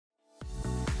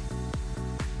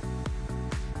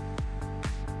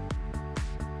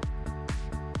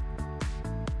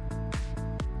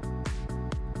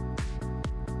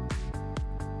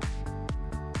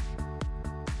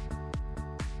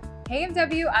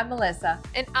KMW, I'm Melissa.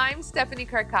 And I'm Stephanie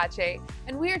Carcache,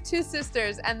 and we are two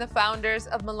sisters and the founders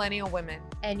of Millennial Women.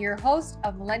 And your host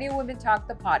of Millennial Women Talk,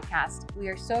 the podcast. We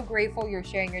are so grateful you're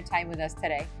sharing your time with us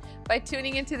today. By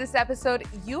tuning into this episode,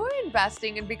 you are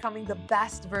investing in becoming the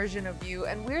best version of you,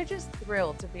 and we're just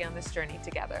thrilled to be on this journey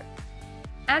together.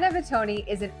 Anna Vittoni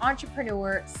is an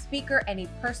entrepreneur, speaker, and a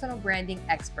personal branding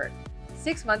expert.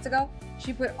 6 months ago,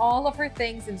 she put all of her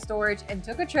things in storage and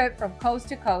took a trip from coast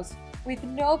to coast with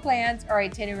no plans or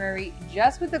itinerary,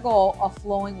 just with the goal of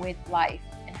flowing with life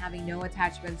and having no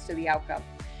attachments to the outcome.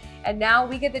 And now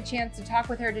we get the chance to talk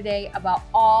with her today about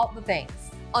all the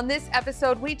things. On this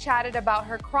episode, we chatted about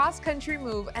her cross-country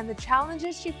move and the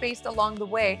challenges she faced along the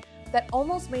way that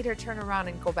almost made her turn around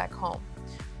and go back home.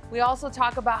 We also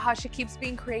talk about how she keeps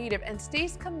being creative and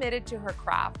stays committed to her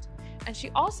craft. And she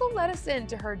also let us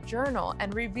into her journal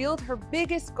and revealed her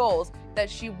biggest goals that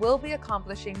she will be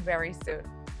accomplishing very soon.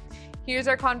 Here's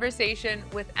our conversation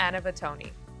with Anna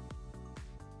Vittoni.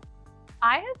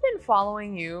 I have been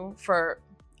following you for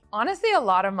honestly a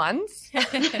lot of months.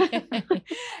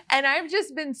 And I've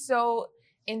just been so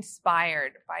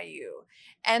inspired by you.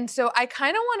 And so I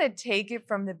kind of want to take it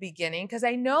from the beginning because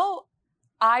I know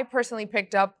I personally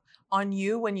picked up on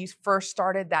you when you first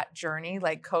started that journey,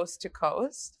 like coast to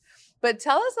coast. But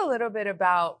tell us a little bit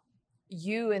about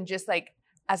you and just like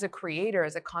as a creator,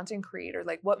 as a content creator,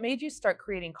 like what made you start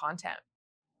creating content?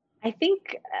 I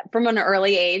think from an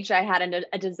early age, I had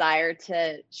a desire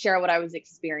to share what I was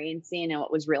experiencing and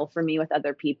what was real for me with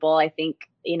other people. I think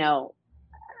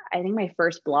my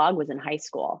first blog was in high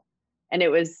school, and it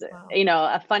was,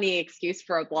 a funny excuse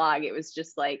for a blog. It was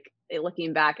just like,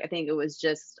 looking back, I think it was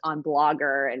just on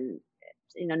Blogger and,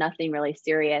 nothing really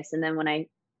serious. And then when I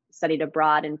studied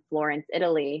abroad in Florence,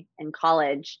 Italy in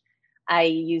college, I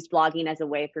used blogging as a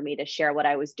way for me to share what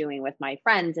I was doing with my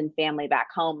friends and family back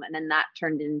home. And then that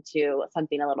turned into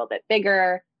something a little bit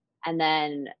bigger. And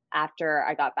then after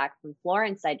I got back from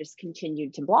Florence, I just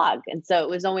continued to blog. And so it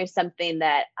was always something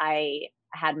that I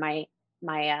had my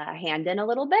hand in a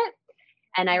little bit.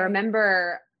 And I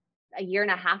remember a year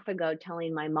and a half ago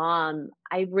telling my mom,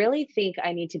 I really think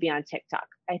I need to be on TikTok.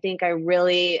 I think I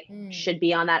really should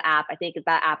be on that app. I think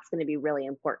that app's going to be really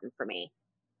important for me.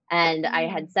 And I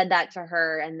had said that to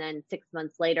her, and then 6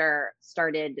 months later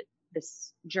started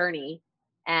this journey,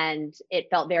 and it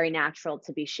felt very natural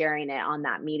to be sharing it on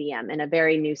that medium in a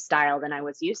very new style than I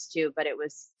was used to, but it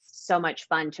was so much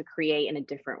fun to create in a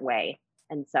different way.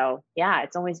 And so, yeah,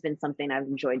 it's always been something I've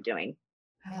enjoyed doing.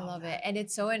 I love it. And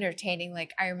it's so entertaining.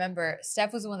 Like, I remember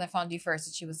Steph was the one that found you first,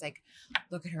 and she was like,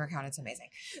 look at her account. It's amazing.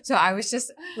 So I was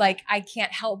just like, I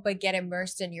can't help but get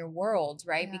immersed in your world,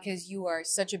 right? Yeah. Because you are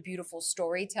such a beautiful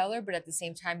storyteller, but at the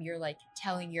same time, you're like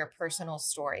telling your personal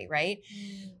story, right?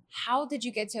 How did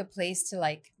you get to a place to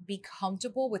like be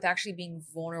comfortable with actually being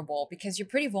vulnerable? Because you're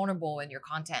pretty vulnerable in your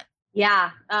content. Yeah.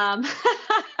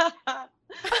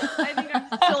 I think I'm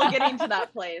still getting to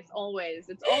that place always.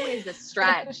 It's always a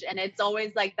stretch. And it's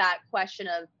always like that question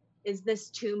of, is this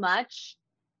too much?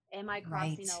 Am I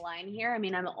crossing a line here? I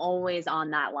mean, I'm always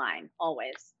on that line,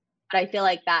 always. But I feel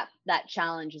like that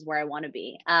challenge is where I want to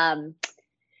be.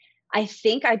 I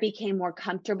think I became more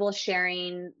comfortable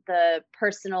sharing the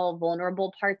personal,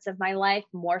 vulnerable parts of my life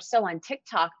more so on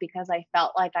TikTok because I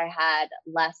felt like I had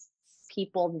less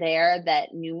people there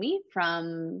that knew me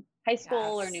from high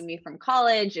school or knew me from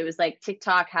college. It was like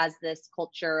TikTok has this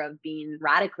culture of being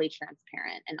radically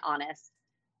transparent and honest.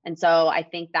 And so I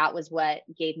think that was what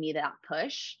gave me that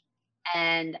push.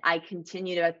 And I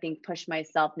continue to, I think, push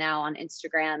myself now on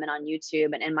Instagram and on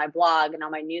YouTube and in my blog and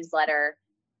on my newsletter.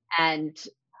 And,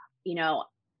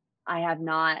 I have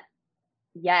not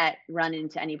yet run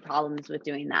into any problems with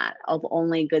doing that.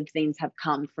 Only good things have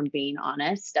come from being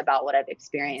honest about what I've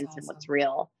experienced and what's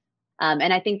real.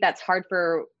 And I think that's hard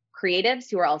for creatives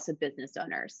who are also business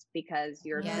owners because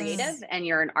you're creative and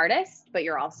you're an artist, but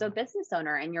you're also a business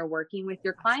owner and you're working with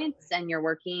your clients and you're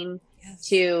working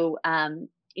to,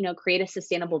 create a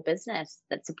sustainable business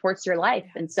that supports your life.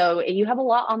 And so you have a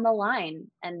lot on the line,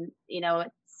 and,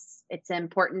 it's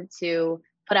important to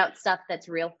put out stuff that's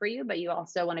real for you, but you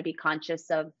also want to be conscious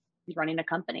of running a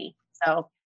company. So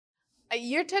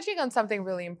you're touching on something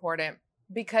really important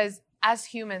because as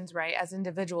humans, right, as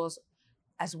individuals,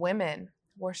 as women,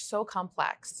 we're so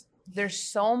complex. There's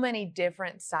so many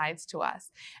different sides to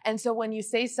us. And so when you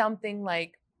say something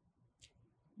like,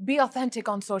 be authentic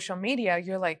on social media,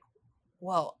 you're like,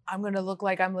 well, I'm going to look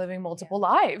like I'm living multiple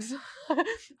lives.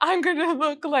 I'm going to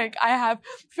look like I have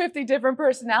 50 different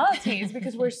personalities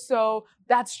because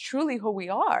that's truly who we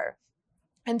are.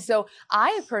 And so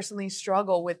I personally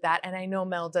struggle with that. And I know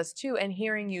Mel does too. And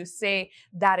hearing you say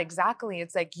that exactly,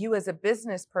 it's like you as a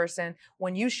business person,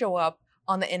 when you show up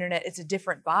on the internet, it's a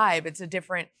different vibe. It's a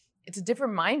different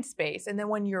mind space. And then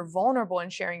when you're vulnerable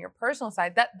and sharing your personal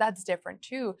side, that's different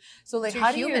too. So like, it's how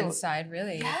your do human you, side,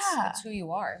 really? Yeah. It's who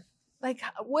you are. Like,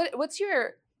 what's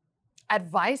your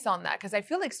advice on that? Because I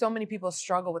feel like so many people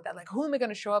struggle with that. Like, who am I going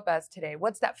to show up as today?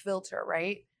 What's that filter,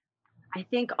 right? I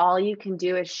think all you can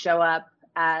do is show up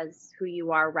as who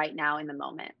you are right now in the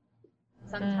moment.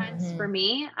 Sometimes for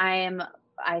me,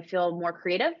 I feel more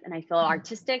creative and I feel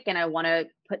artistic, and I want to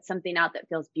put something out that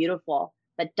feels beautiful,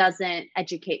 that doesn't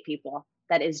educate people,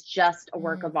 that is just a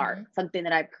work of art, something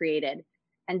that I've created.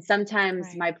 And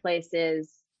sometimes my place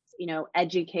is,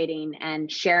 educating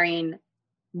and sharing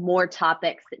more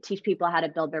topics that teach people how to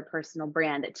build their personal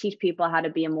brand, that teach people how to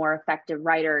be a more effective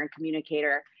writer and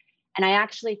communicator. And I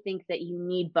actually think that you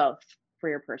need both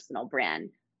for your personal brand.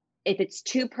 If it's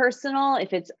too personal,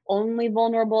 if it's only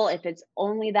vulnerable, if it's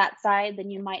only that side,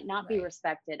 then you might not be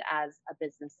respected as a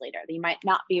business leader. You might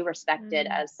not be respected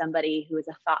as somebody who is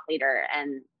a thought leader.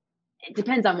 And it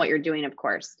depends on what you're doing, of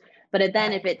course. But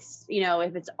then if it's,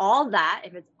 if it's all that,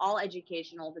 if it's all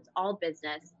educational, if it's all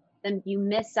business, then you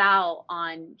miss out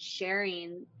on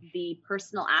sharing the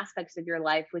personal aspects of your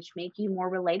life, which make you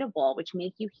more relatable, which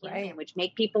make you human, which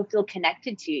make people feel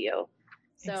connected to you.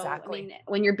 So, I mean,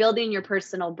 when you're building your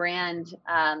personal brand,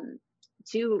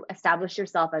 to establish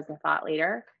yourself as a thought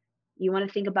leader, you want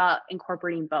to think about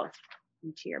incorporating both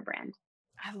into your brand.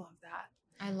 I love that.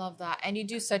 I love that. And you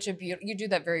do you do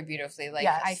that very beautifully. Like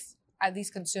at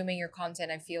least consuming your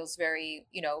content, it feels very,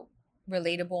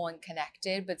 relatable and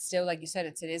connected, but still, like you said,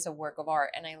 it is a work of art.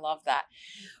 And I love that.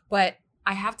 But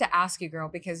I have to ask you, girl,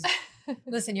 because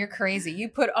listen, you're crazy. You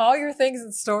put all your things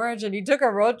in storage and you took a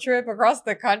road trip across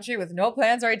the country with no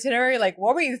plans or itinerary. Like,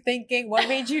 what were you thinking? What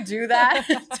made you do that?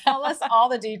 Tell us all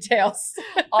the details,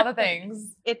 all the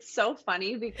things. It's so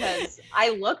funny because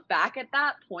I look back at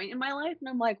that point in my life and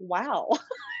I'm like, wow.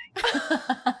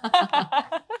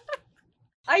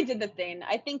 I did the thing.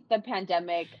 I think the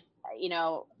pandemic,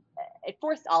 it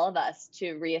forced all of us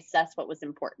to reassess what was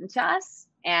important to us.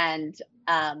 And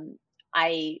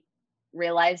I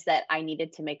realized that I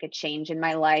needed to make a change in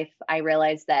my life. I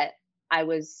realized that I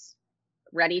was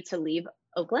ready to leave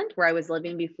Oakland, where I was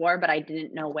living before, but I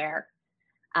didn't know where.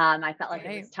 I felt like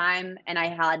it was time, and I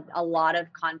had a lot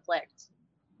of conflict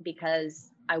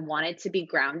because I wanted to be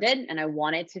grounded and I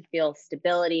wanted to feel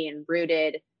stability and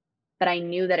rooted, but I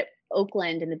knew that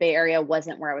Oakland in the Bay Area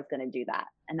wasn't where I was going to do that.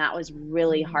 And that was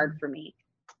really hard for me.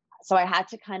 So I had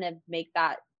to kind of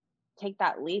take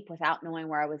that leap without knowing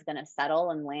where I was going to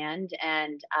settle and land.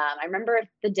 And I remember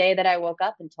the day that I woke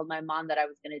up and told my mom that I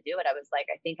was going to do it. I was like,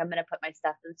 I think I'm going to put my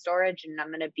stuff in storage and I'm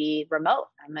going to be remote.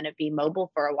 I'm going to be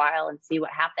mobile for a while and see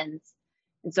what happens.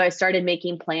 And so I started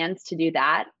making plans to do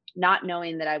that, not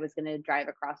knowing that I was going to drive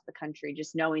across the country,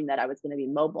 just knowing that I was going to be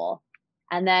mobile.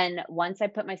 And then once I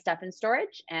put my stuff in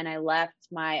storage and I left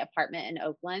my apartment in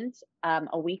Oakland,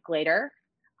 a week later,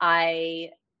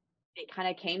 it kind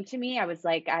of came to me. I was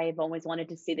like, I've always wanted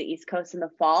to see the East Coast in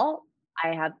the fall.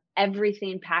 I have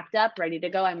everything packed up, ready to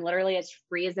go. I'm literally as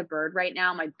free as a bird right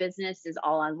now. My business is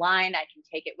all online. I can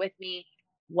take it with me.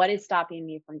 What is stopping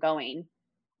me from going?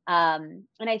 And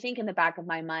I think in the back of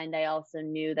my mind, I also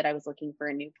knew that I was looking for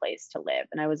a new place to live.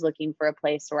 And I was looking for a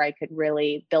place where I could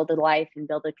really build a life and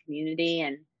build a community.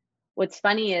 And what's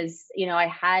funny is, I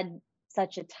had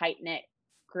such a tight-knit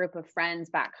group of friends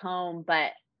back home,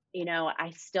 but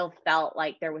I still felt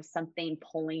like there was something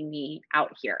pulling me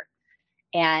out here.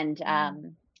 And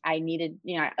I needed,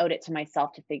 I owed it to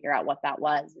myself to figure out what that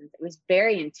was. And it was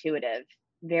very intuitive,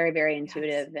 very, very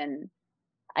intuitive. Yes. And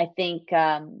I think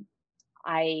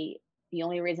the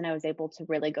only reason I was able to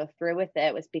really go through with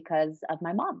it was because of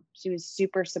my mom. She was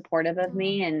super supportive of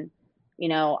me. And,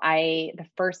 the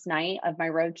first night of my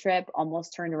road trip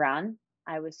almost turned around.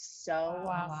 I was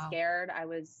so scared. I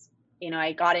was,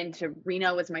 I got into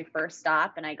Reno was my first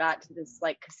stop, and I got to this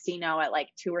casino at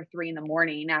 2 or 3 in the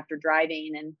morning after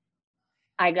driving. And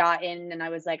I got in and I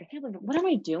was like, I can't believe it. What am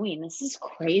I doing? This is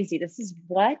crazy. This is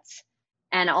what?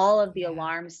 And all of the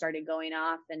alarms started going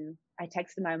off. And I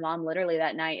texted my mom literally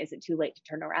that night, is it too late to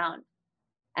turn around?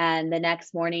 And the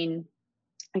next morning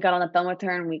I got on the phone with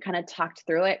her and we kind of talked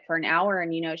through it for an hour.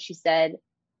 And, she said,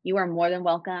 you are more than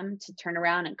welcome to turn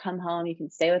around and come home. You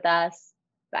can stay with us,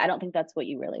 but I don't think that's what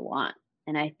you really want.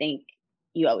 And I think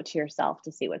you owe it to yourself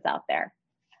to see what's out there.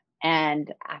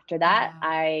 And after that,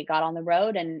 I got on the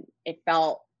road and it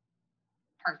felt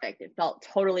perfect. It felt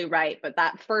totally right. But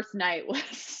that first night was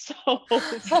so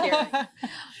scary.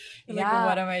 Like,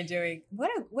 what am I doing?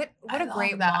 What a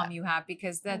great mom you have,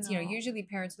 because that's, usually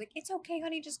parents are like, it's okay,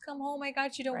 honey, just come home. I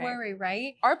got you. Don't worry.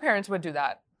 Right. Our parents would do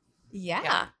that.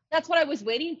 Yeah. That's what I was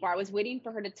waiting for. I was waiting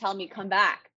for her to tell me, come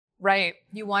back. Right.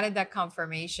 You wanted that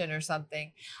confirmation or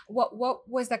something. What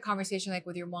was that conversation like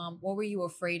with your mom? What were you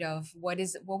afraid of? What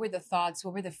were the thoughts?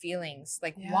 What were the feelings?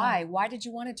 Like, why did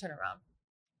you want to turn around?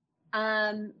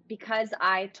 Because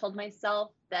I told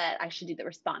myself that I should do the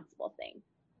responsible thing.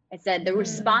 I said, the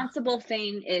responsible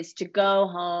thing is to go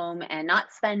home and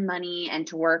not spend money and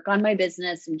to work on my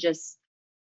business and just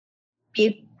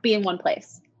be in one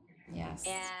place. Yes.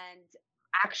 And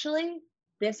actually,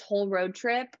 this whole road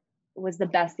trip was the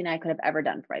best thing I could have ever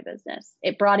done for my business.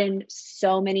 It brought in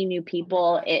so many new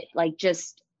people. It like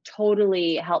just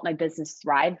totally helped my business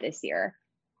thrive this year.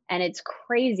 And it's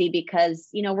crazy because,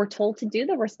 we're told to do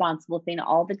the responsible thing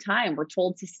all the time. We're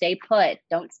told to stay put,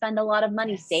 don't spend a lot of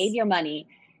money, save your money,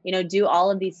 do all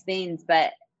of these things.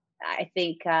 But I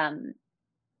think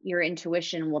your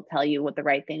intuition will tell you what the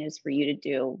right thing is for you to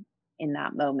do in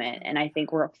that moment. And I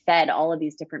think we're fed all of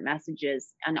these different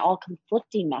messages and all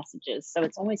conflicting messages. So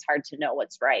it's always hard to know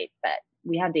what's right, but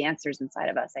we have the answers inside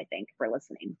of us, I think, if we're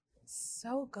listening.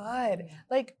 So good.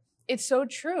 Like, it's so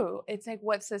true. It's like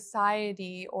what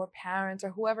society or parents or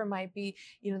whoever might be,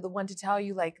 the one to tell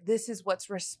you, like, this is what's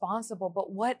responsible.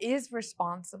 But what is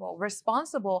responsible?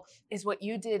 Responsible is what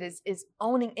you did is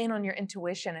owning in on your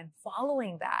intuition and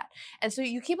following that. And so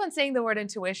you keep on saying the word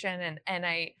intuition, and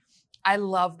I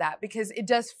love that, because it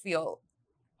does feel,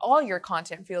 all your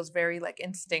content feels very like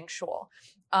instinctual.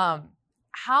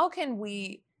 How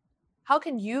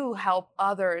can you help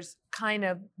others kind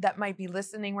of that might be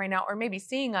listening right now or maybe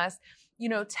seeing us,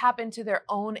 tap into their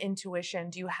own intuition?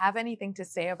 Do you have anything to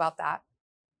say about that?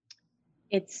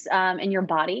 It's in your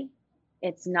body.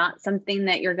 It's not something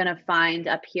that you're going to find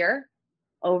up here,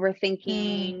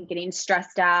 overthinking, getting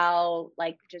stressed out,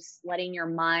 like just letting your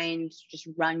mind just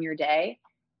run your day.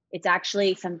 It's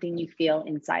actually something you feel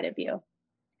inside of you.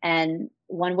 And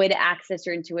one way to access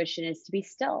your intuition is to be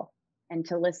still and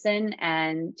to listen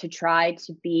and to try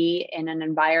to be in an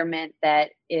environment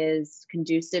that is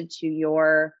conducive to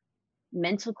your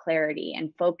mental clarity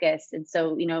and focus. And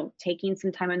so, taking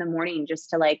some time in the morning just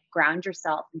to like ground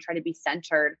yourself and try to be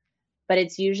centered. But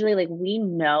it's usually like we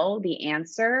know the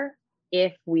answer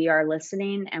if we are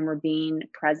listening and we're being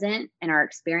present in our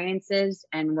experiences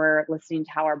and we're listening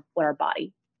to what our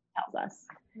body tells us.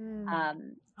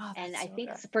 And I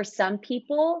think for some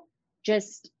people,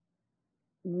 just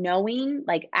knowing,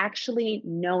 like actually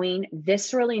knowing,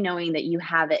 viscerally knowing that you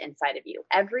have it inside of you.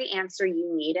 Every answer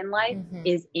you need in life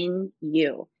is in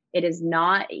you. It is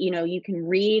not, you can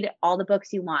read all the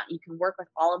books you want. You can work with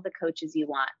all of the coaches you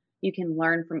want. You can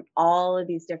learn from all of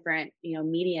these different,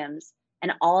 mediums,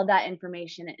 and all of that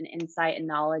information and insight and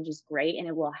knowledge is great. And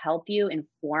it will help you,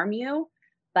 inform you.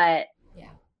 But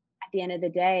at the end of the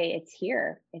day, it's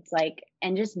here. It's like,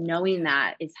 and just knowing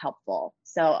that is helpful.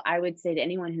 So I would say to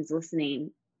anyone who's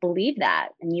listening, believe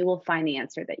that and you will find the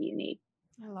answer that you need.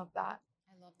 I love that.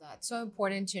 So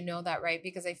important to know that, right?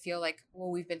 Because I feel like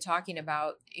what we've been talking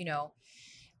about,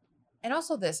 and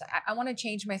also this, I want to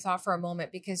change my thought for a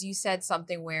moment, because you said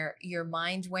something where your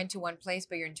mind went to one place,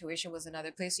 but your intuition was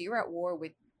another place. So you were at war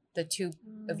with the two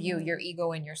of you, your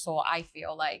ego and your soul, I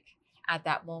feel like, at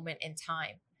that moment in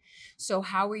time. So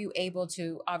how were you able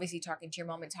to, obviously talking to your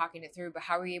mom and talking it through, but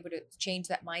how were you able to change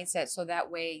that mindset so that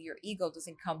way your ego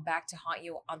doesn't come back to haunt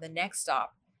you on the next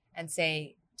stop and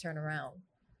say, turn around?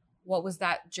 What was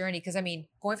that journey? Because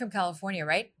going from California,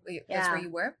 right? That's where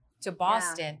you were, to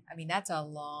Boston. Yeah. That's a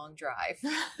long drive.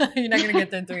 You're not going to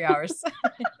get there in 3 hours.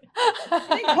 I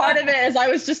think part of it is I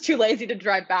was just too lazy to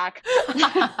drive back.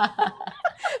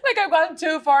 Like, I've gone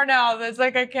too far now. It's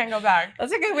like I can't go back.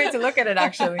 That's a good way to look at it,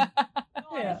 actually.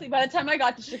 Honestly, by the time I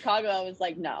got to Chicago, I was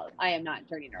like, no, I am not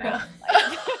turning around.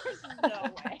 Like, there's no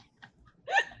way.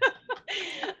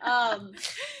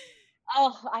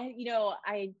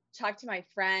 I talked to my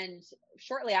friend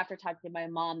shortly after talking to my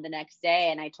mom the next day,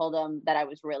 and I told him that I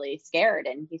was really scared.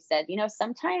 And he said,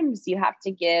 sometimes you have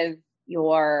to give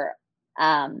your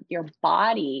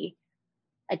body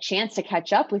a chance to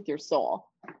catch up with your soul.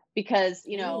 Because,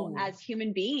 as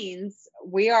human beings,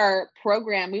 we are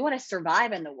programmed, we want to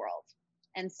survive in the world.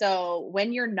 And so when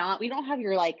we don't have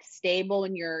your like stable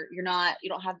and you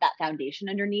don't have that foundation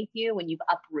underneath you, when you've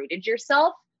uprooted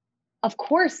yourself, of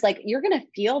course, like you're going to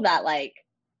feel that like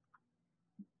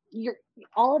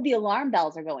all of the alarm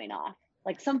bells are going off,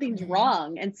 like something's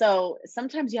wrong. And so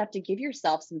sometimes you have to give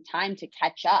yourself some time to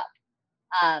catch up.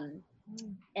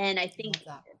 And I think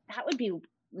that would be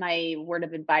my word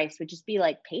of advice would just be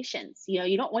like patience. You know,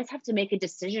 you don't always have to make a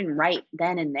decision right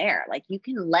then and there. Like you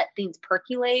can let things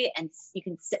percolate and you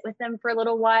can sit with them for a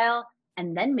little while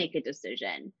and then make a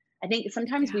decision. I think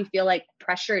sometimes we feel like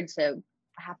pressured to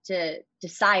have to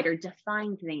decide or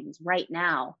define things right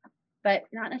now, but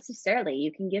not necessarily.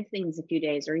 You can give things a few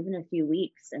days or even a few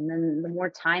weeks. And then the more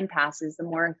time passes, the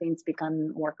more things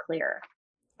become more clear.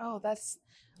 Oh, that's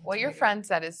what your friend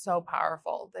said is so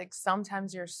powerful. Like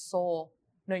sometimes your soul,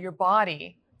 your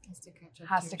body has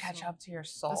to catch up to your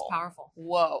soul. That's powerful.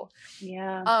 Whoa.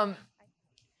 Yeah.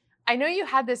 I know you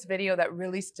had this video that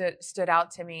really stood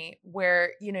out to me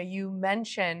where, you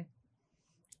mentioned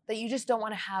that you just don't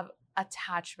want to have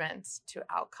attachments to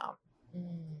outcome.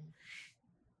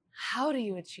 How do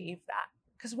you achieve that?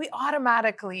 Because we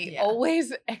automatically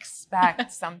always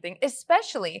expect something,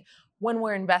 especially when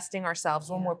we're investing ourselves,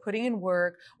 when we're putting in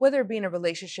work, whether it be in a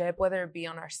relationship, whether it be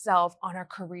on ourselves, on our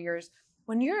careers.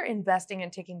 When you're investing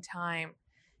and taking time,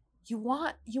 you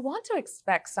want to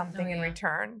expect something in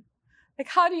return. Like,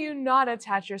 how do you not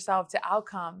attach yourself to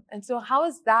outcome? And so how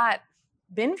has that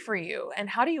been for you? And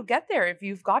how do you get there if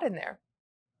you've gotten there?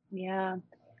 Yeah,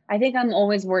 I think I'm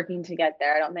always working to get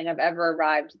there. I don't think I've ever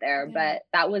arrived there, but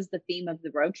that was the theme of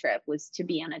the road trip, was to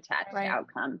be unattached to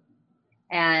outcome.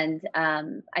 And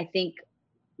I think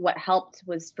what helped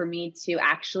was for me to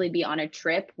actually be on a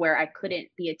trip where I couldn't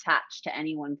be attached to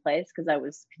any one place because I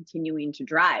was continuing to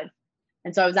drive.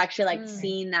 And so I was actually like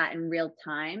seeing that in real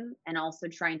time and also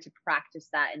trying to practice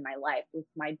that in my life with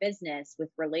my business, with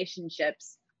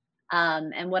relationships.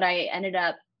 And what I ended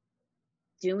up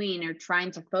doing or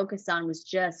trying to focus on was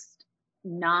just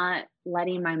not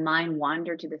letting my mind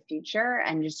wander to the future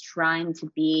and just trying to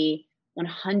be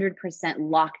 100%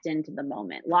 locked into the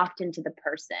moment, locked into the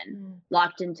person,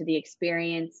 locked into the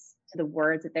experience, to the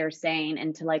words that they're saying,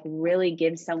 and to like really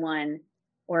give someone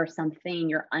or something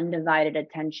your undivided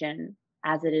attention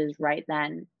as it is right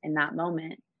then in that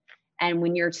moment. And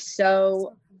when you're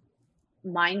so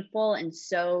mindful and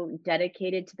so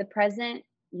dedicated to the present,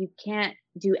 you can't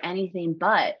do anything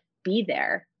but be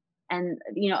there. And,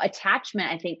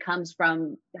 attachment, I think, comes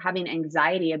from having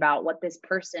anxiety about what this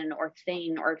person or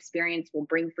thing or experience will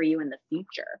bring for you in the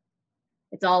future.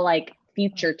 It's all like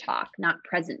future talk, not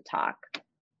present talk.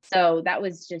 So that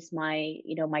was just my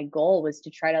goal, was to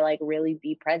try to like really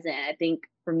be present. I think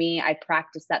for me, I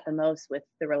practiced that the most with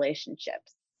the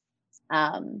relationships.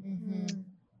 In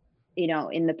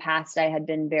the past, I had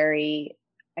been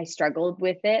I struggled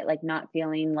with it, like not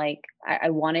feeling like I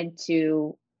wanted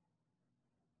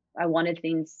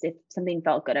things, if something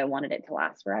felt good, I wanted it to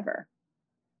last forever.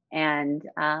 And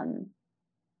I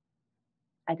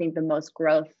think the most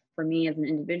growth for me as an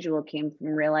individual came from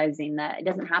realizing that it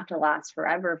doesn't have to last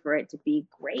forever for it to be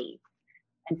great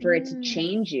and for it to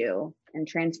change you and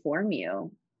transform you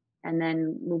and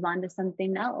then move on to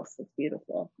something else that's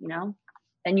beautiful,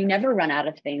 and you never run out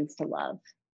of things to love.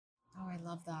 Oh, I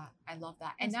love that. And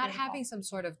that's not beautiful. Having some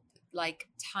sort of like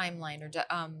timeline or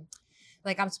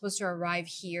like I'm supposed to arrive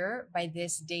here by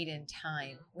this date and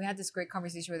time. We had this great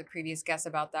conversation with a previous guest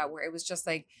about that, where it was just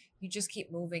like, you just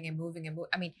keep moving and moving and moving.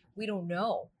 I mean, we don't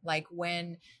know like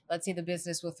when, let's say, the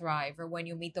business will thrive or when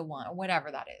you'll meet the one or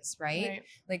whatever that is, right?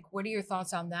 Like, what are your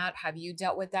thoughts on that? Have you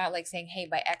dealt with that? Like saying, hey,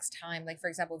 by X time, like for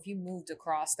example, if you moved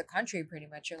across the country, pretty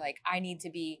much you're like, I need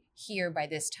to be here by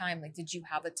this time. Like, did you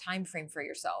have a time frame for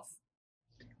yourself?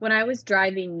 When I was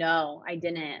driving, no, I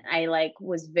didn't. I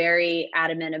was very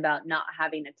adamant about not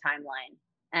having a timeline.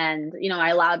 And, I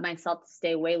allowed myself to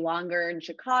stay way longer in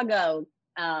Chicago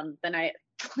than I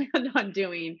planned on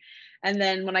doing. And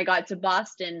then when I got to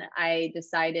Boston, I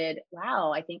decided,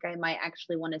 wow, I think I might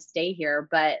actually want to stay here.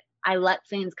 But I let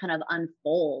things kind of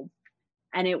unfold.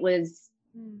 And it was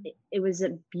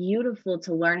beautiful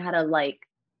to learn how to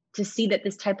to see that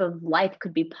this type of life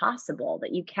could be possible,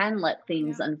 that you can let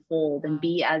things unfold and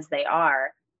be as they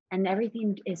are. And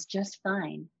everything is just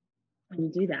fine when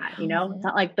you do that. It's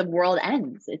not like the world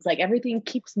ends. It's like everything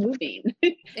keeps moving.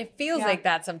 It feels like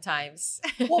that sometimes.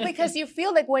 Well, because you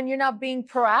feel like when you're not being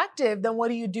proactive, then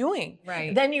what are you doing?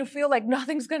 Right. Then you feel like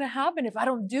nothing's going to happen if I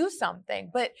don't do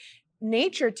something. But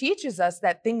nature teaches us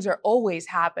that things are always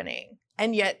happening.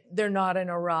 And yet they're not in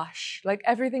a rush. Like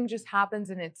everything just happens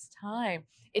in its time.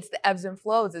 It's the ebbs and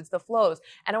flows. It's the flows.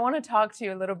 And I want to talk to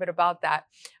you a little bit about that.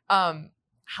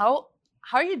 How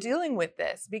are you dealing with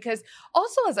this? Because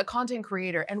also as a content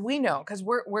creator, and we know, because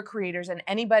we're creators, and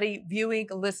anybody viewing,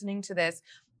 listening to this,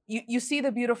 you see the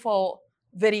beautiful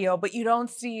video, but you don't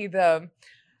see the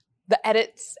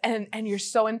edits, and you're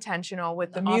so intentional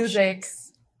with the music.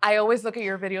 Options. I always look at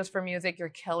your videos for music. You're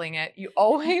killing it. You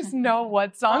always know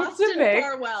what songs to pick.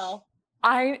 Farwell.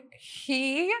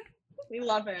 We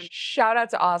love him. Shout out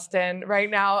to Austin right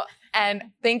now. And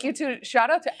shout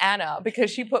out to Anna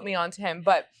because she put me onto him.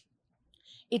 But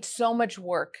it's so much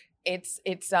work. It's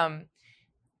it's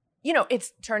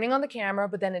turning on the camera,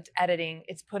 but then it's editing.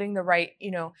 It's putting the right,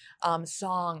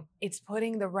 song. It's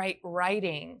putting the right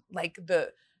writing. Like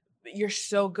you're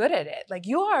so good at it. Like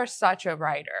you are such a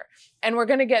writer. And we're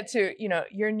going to get to,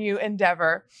 your new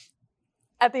endeavor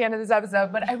at the end of this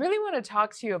episode. But I really want to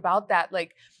talk to you about that,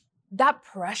 like that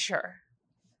pressure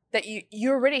that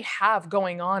you already have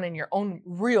going on in your own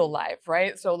real life,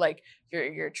 right? So like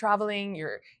you're traveling,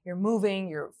 you're moving,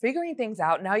 you're figuring things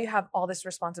out. Now you have all this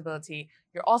responsibility.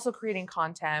 You're also creating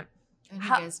content. And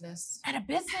a business. And a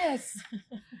business.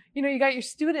 You got your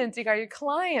students, you got your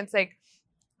clients. Like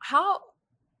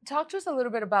talk to us a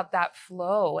little bit about that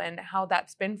flow and how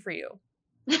that's been for you.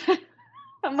 As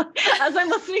I'm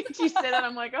listening to you say that,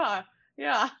 I'm like, oh,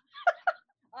 yeah.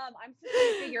 I'm still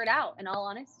trying to figure it out, in all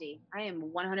honesty. I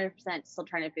am 100% still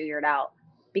trying to figure it out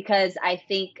because I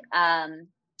think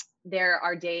there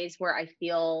are days where I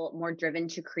feel more driven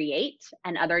to create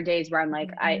and other days where I'm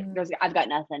like, I've got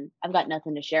nothing. I've got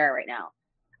nothing to share right now.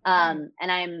 And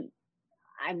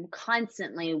I'm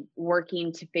constantly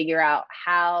working to figure out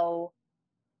how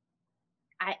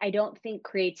I don't think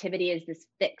creativity is this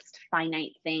fixed,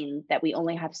 finite thing that we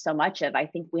only have so much of. I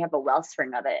think we have a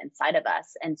wellspring of it inside of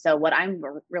us. And so what I'm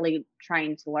really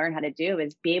trying to learn how to do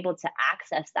is be able to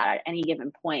access that at any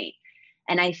given point.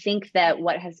 And I think that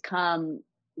what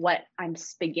I'm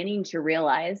beginning to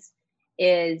realize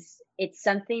is it's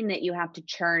something that you have to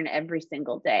churn every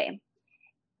single day.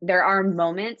 There are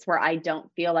moments where I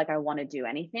don't feel like I want to do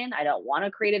anything. I don't want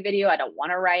to create a video. I don't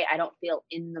want to write. I don't feel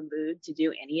in the mood to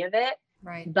do any of it.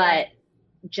 Right. But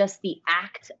just the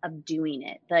act of doing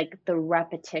it, like the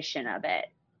repetition of it,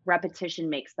 repetition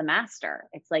makes the master.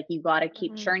 It's like, you got to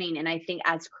keep churning. And I think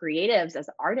as creatives, as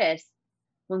artists,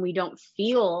 when we don't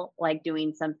feel like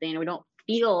doing something, or we don't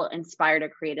feel inspired or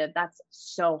creative, that's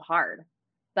so hard.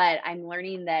 But I'm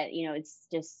learning that,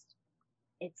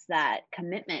 it's that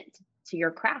commitment to your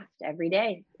craft every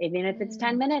day, even if it's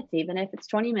 10 minutes, even if it's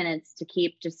 20 minutes, to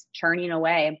keep just churning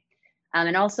away.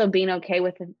 And also being okay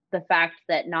with the fact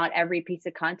that not every piece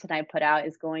of content I put out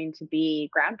is going to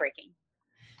be groundbreaking.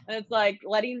 And it's like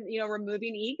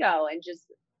removing ego and just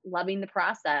loving the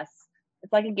process.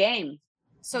 It's like a game.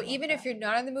 So even if you're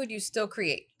not in the mood, you still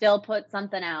create. Still put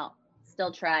something out.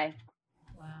 Still try.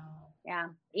 Wow. Yeah.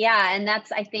 Yeah. And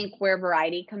that's, I think, where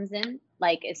variety comes in.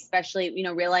 Like, especially,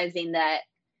 realizing that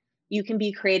you can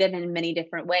be creative in many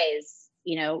different ways.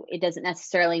 It doesn't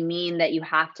necessarily mean that you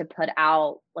have to put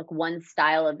out like one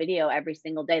style of video every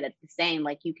single day that's the same.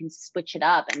 Like, you can switch it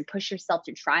up and push yourself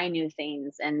to try new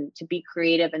things and to be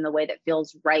creative in the way that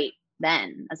feels right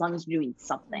then, as long as you're doing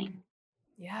something.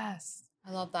 Yes.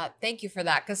 I love that. Thank you for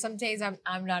that. Because some days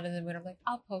I'm not in the mood. I'm like,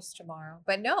 I'll post tomorrow.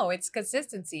 But no, it's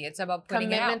consistency. It's about putting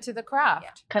commitment to the craft.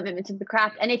 Yeah. Commitment to the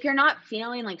craft. And if you're not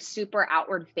feeling like super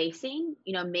outward facing,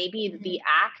 maybe the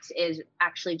act is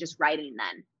actually just writing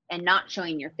then and not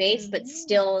showing your face, but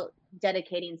still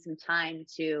dedicating some time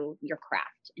to your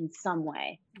craft in some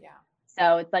way. Yeah.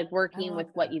 So it's like working with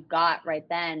what you've got right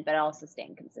then, but also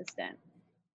staying consistent.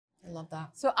 I love that.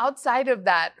 So outside of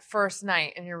that first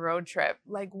night in your road trip,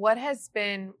 like what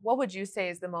would you say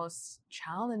is the most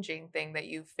challenging thing that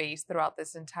you've faced throughout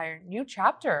this entire new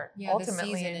chapter,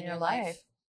 ultimately in your life?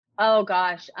 Oh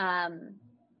gosh.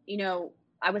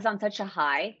 I was on such a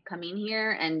high coming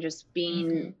here and just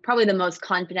being probably the most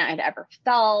confident I'd ever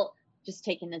felt, just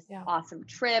taking this awesome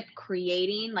trip,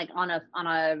 creating like on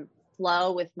a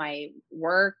flow with my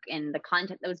work and the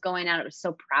content that was going out. I was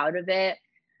so proud of it.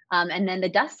 And then the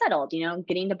dust settled,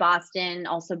 getting to Boston,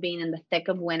 also being in the thick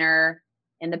of winter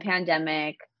in the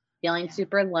pandemic, feeling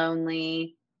super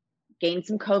lonely, gained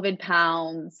some COVID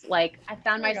pounds. Like I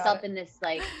found myself in this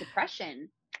like depression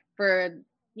for,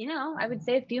 I would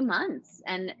say a few months.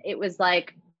 And it was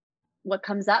like, what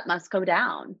comes up must go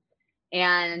down.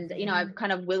 And, I've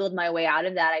kind of wiggled my way out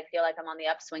of that. I feel like I'm on the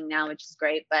upswing now, which is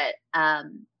great. But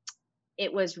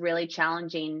it was really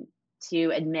challenging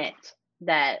to admit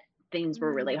that things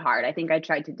were really hard. I think I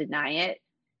tried to deny it.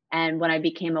 And when I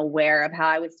became aware of how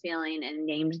I was feeling and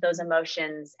named those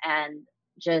emotions and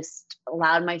just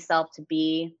allowed myself to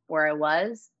be where I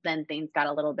was, then things got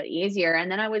a little bit easier.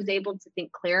 And then I was able to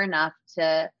think clear enough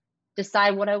to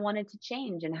decide what I wanted to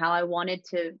change and how I wanted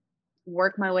to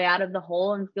work my way out of the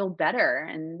hole and feel better.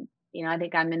 And, I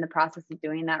think I'm in the process of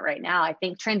doing that right now. I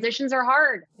think transitions are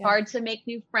hard, hard to make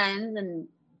new friends. And,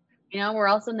 we're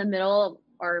also in the middle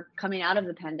or coming out of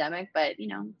the pandemic, but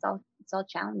it's all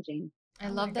challenging. I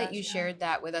love that you shared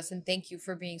that with us, and thank you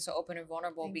for being so open and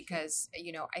vulnerable because,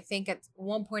 you know, I think at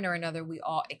one point or another, we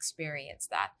all experience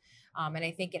that. And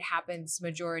I think it happens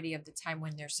majority of the time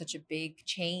when there's such a big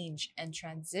change and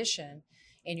transition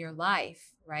in your life,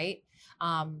 right?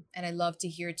 And I love to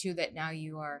hear too that now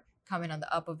you are coming on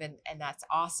the up of it, and that's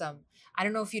awesome. I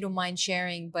don't know if you don't mind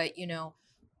sharing, but you know,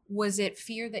 was it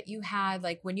fear that you had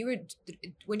like when you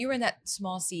were in that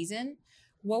small season?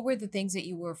 What were the things that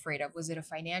you were afraid of? Was it a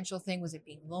financial thing? Was it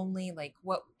being lonely? Like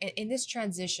what in this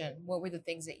transition, what were the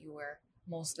things that you were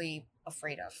mostly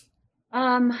afraid of?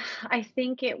 I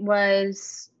think it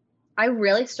was, I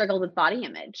really struggled with body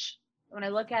image. When I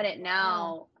look at it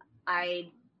now,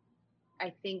 I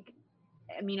I think,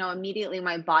 you know, immediately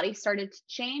my body started to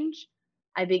change.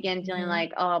 I began feeling Mm-hmm.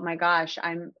 like, oh my gosh,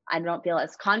 I don't feel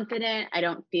as confident. I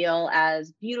don't feel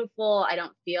as beautiful. I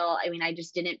don't feel, I mean, I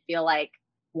just didn't feel like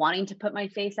wanting to put my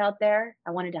face out there.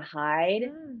 I wanted to hide.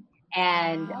 Mm,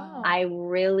 And Wow. I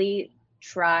really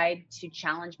tried to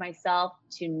challenge myself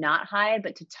to not hide,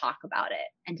 but to talk about it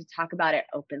and to talk about it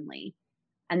openly.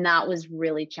 And that was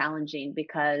really challenging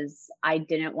because I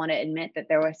didn't want to admit that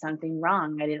there was something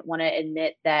wrong. I didn't want to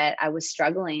admit that I was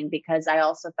struggling because I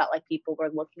also felt like people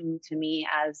were looking to me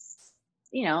as,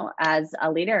 you know, as a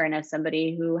leader and as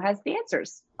somebody who has the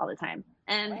answers all the time.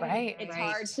 And right. it's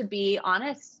Right. hard to be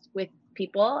honest with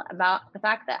people about the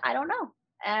fact that I don't know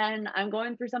and I'm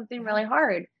going through something really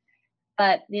hard.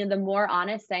 But, you know, the more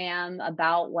honest I am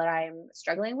about what I'm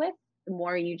struggling with, the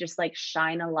more you just like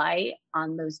shine a light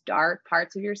on those dark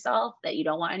parts of yourself that you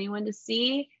don't want anyone to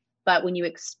see. But when you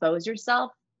expose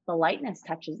yourself, the lightness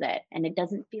touches it and it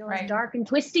doesn't feel as Right. dark and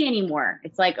twisty anymore.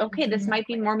 It's like, okay, this might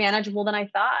be more manageable than I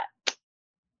thought.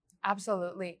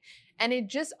 Absolutely. And it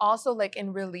just also like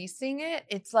in releasing it,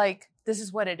 it's like, this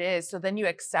is what it is. So then you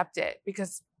accept it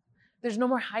because there's no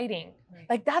more hiding. Right.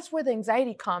 Like that's where the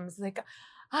anxiety comes, like,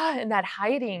 and that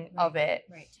hiding of it.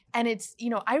 Right. And it's, you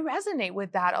know, I resonate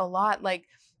with that a lot, like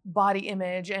body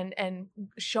image and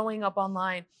showing up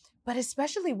online. But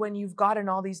especially when you've gotten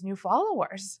all these new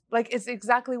followers, like it's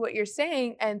exactly what you're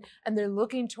saying. And they're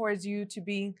looking towards you to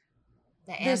be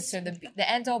The this, answer,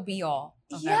 the end all be all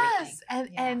of yes.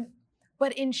 everything. And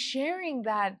but in sharing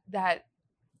that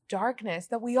darkness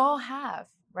that we all have,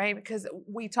 right? Because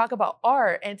we talk about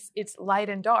art and it's light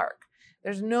and dark.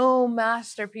 There's no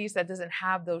masterpiece that doesn't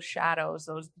have those shadows,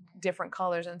 those different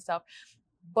colors and stuff.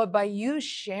 But by you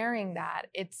sharing that,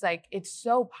 it's like, it's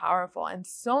so powerful. And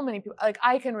so many people, like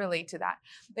I can relate to that.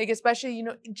 Like, especially, you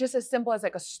know, just as simple as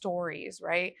like a stories,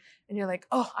 right? And you're like,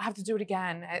 oh, I have to do it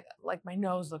again. Like my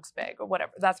nose looks big or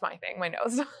whatever. That's my thing, my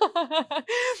nose.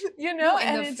 You know,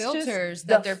 and the it's filters just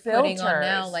that the they're putting on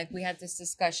now, filters. like we had this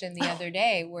discussion the other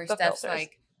day where The Steph's filters.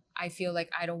 like, I feel like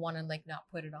I don't want to like not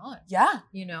put it on, Yeah.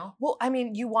 you know? Well, I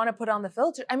mean, you want to put on the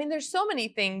filter. I mean, there's so many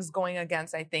things going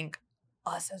against, I think,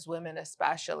 us as women,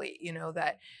 especially, you know,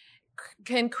 that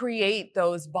can create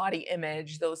those body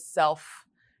image, those self,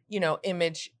 you know,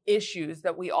 image issues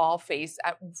that we all face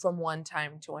from one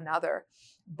time to another.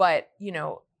 But, you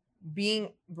know,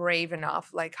 being brave enough,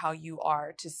 like how you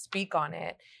are, to speak on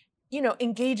it, you know,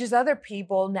 engages other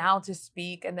people now to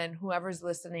speak. And then whoever's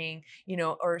listening, you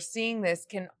know, or seeing this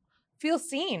can feel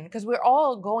seen because we're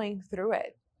all going through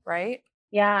it, right?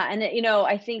 Yeah. And, you know,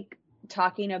 I think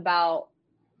talking about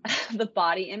the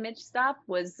body image stuff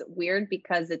was weird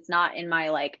because it's not in my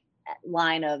like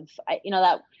line of, you know,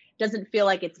 that doesn't feel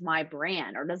like it's my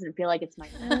brand or doesn't feel like it's my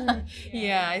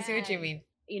Yeah, I see what you mean.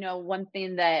 You know, one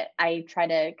thing that I try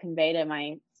to convey to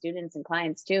my students and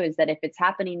clients too is that if it's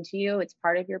happening to you, it's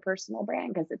part of your personal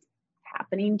brand because it's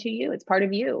happening to you. It's part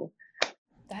of you.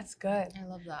 That's good. I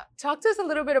love that. Talk to us a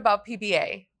little bit about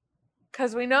PBA.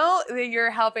 Because we know that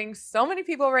you're helping so many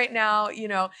people right now, you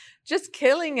know, just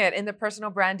killing it in the personal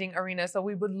branding arena. So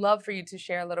we would love for you to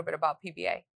share a little bit about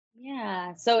PBA.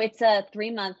 Yeah. So it's a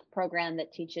 3-month program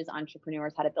that teaches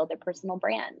entrepreneurs how to build their personal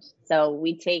brand. So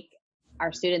we take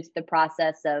our students through the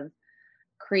process of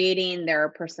creating their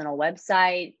personal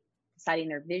website, deciding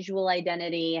their visual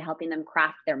identity, helping them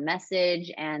craft their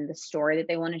message and the story that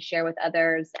they want to share with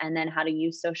others, and then how to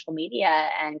use social media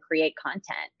and create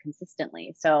content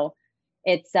consistently. So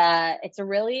it's a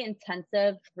really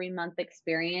intensive 3-month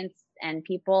experience. And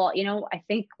people, you know, I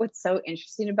think what's so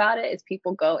interesting about it is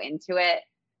people go into it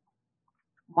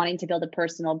wanting to build a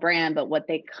personal brand, but what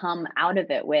they come out of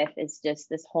it with is just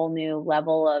this whole new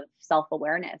level of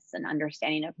self-awareness and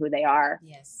understanding of who they are.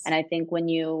 Yes. And I think when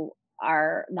you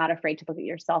are not afraid to look at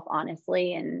yourself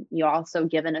honestly, and you're also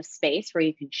given a space where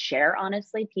you can share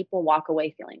honestly, people walk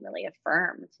away feeling really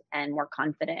affirmed and more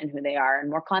confident in who they are and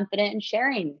more confident in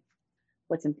sharing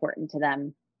what's important to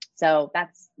them. So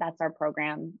that's our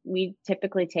program. We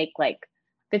typically take like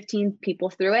 15 people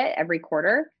through it every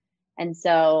quarter. And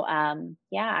so,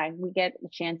 we get a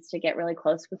chance to get really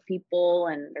close with people,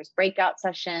 and there's breakout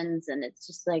sessions, and it's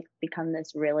just like become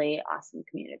this really awesome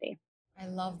community. I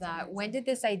love that. When did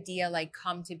this idea like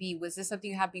come to be? Was this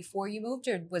something you had before you moved,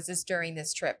 or was this during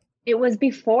this trip? It was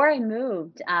before I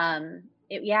moved.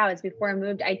 It was before I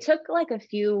moved. I took like a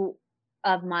few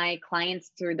of my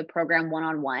clients through the program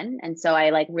one-on-one. And so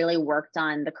I like really worked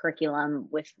on the curriculum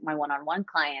with my one-on-one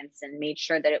clients and made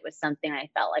sure that it was something I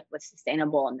felt like was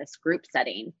sustainable in this group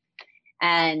setting.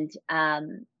 And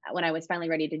when I was finally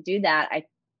ready to do that, I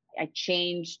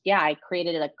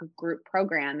created like a group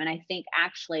program. And I think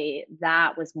actually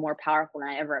that was more powerful than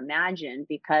I ever imagined,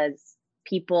 because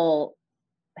people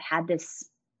had this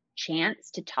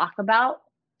chance to talk about,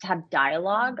 to have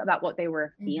dialogue about what they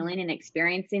were feeling and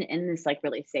experiencing in this like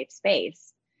really safe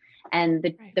space. And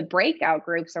the breakout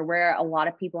groups are where a lot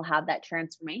of people have that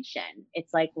transformation.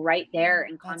 It's like right there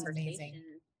in conversation.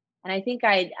 And I think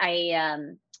I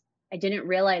didn't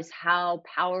realize how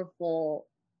powerful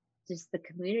just the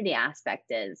community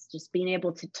aspect is, just being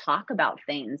able to talk about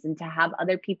things and to have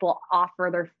other people offer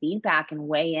their feedback and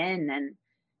weigh in. And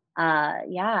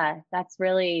that's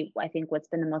really, I think, what's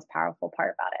been the most powerful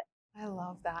part about it. I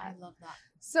love that. I love that.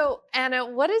 So Anna,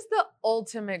 what is the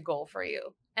ultimate goal for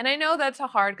you? And I know that's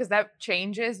hard because that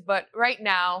changes, but right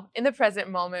now, in the present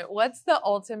moment, what's the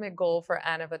ultimate goal for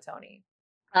Anna Vittoni?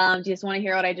 Do you just want to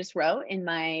hear what I just wrote in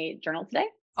my journal today?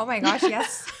 Oh my gosh,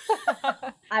 yes.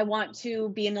 I want to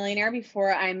be a millionaire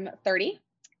before I'm 30.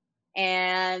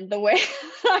 And the way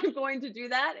I'm going to do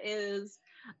that is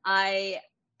I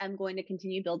am going to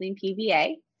continue building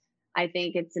PBA. I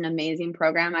think it's an amazing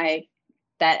program. I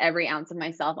bet every ounce of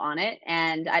myself on it.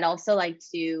 And I'd also like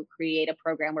to create a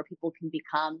program where people can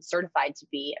become certified to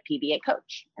be a PBA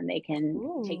coach, and they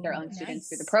can take their own students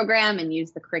through the program and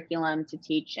use the curriculum to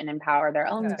teach and empower their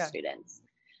own students.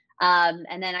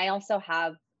 And then I also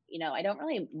have, I don't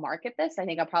really market this. I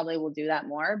think I probably will do that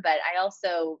more, but I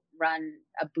also run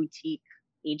a boutique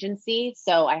agency.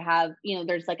 So I have,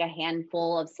 there's like a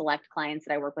handful of select clients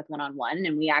that I work with one-on-one,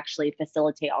 and we actually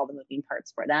facilitate all the moving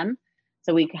parts for them.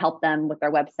 So we can help them with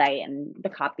their website and the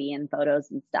copy and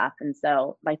photos and stuff. And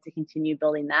so I'd like to continue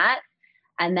building that.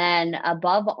 And then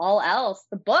above all else,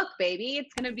 the book, baby,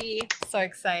 it's going to be so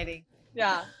exciting.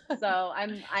 Yeah. So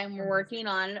I'm working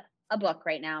on a book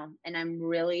right now, and I'm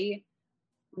really,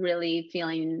 really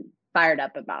feeling fired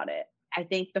up about it. I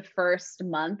think the first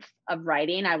month of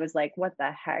writing, I was like, what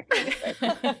the heck is this?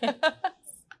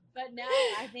 But now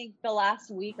I think the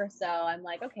last week or so, I'm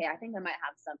like, okay, I think I might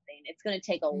have something. It's going to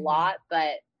take a lot,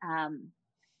 but I'm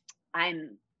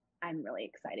really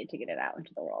excited to get it out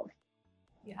into the world.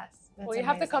 Yes. Well, you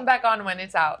have to come back on when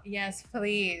it's out. Yes,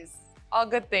 please. All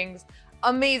good things.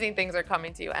 Amazing things are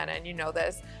coming to you, Anna, and you know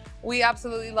this. We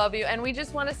absolutely love you, and we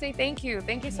just want to say thank you.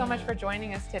 Thank you so much for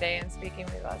joining us today and speaking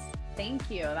with us.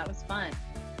 Thank you. That was fun.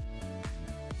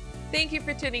 Thank you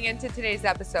for tuning into today's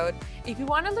episode. If you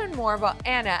want to learn more about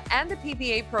Anna and the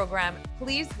PBA program,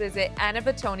 please visit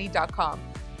annavittoni.com.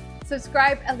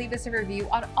 Subscribe and leave us a review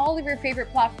on all of your favorite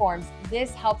platforms.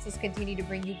 This helps us continue to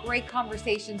bring you great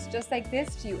conversations just like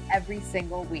this to you every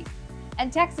single week.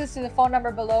 And text us to the phone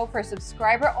number below for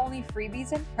subscriber-only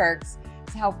freebies and perks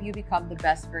to help you become the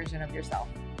best version of yourself.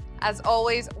 As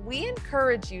always, we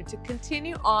encourage you to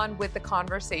continue on with the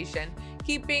conversation,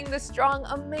 keep being the strong,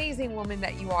 amazing woman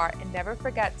that you are, and never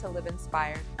forget to live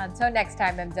inspired. Until next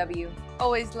time, MW.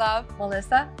 Always love,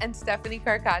 Melissa and Stephanie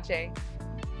Carcache.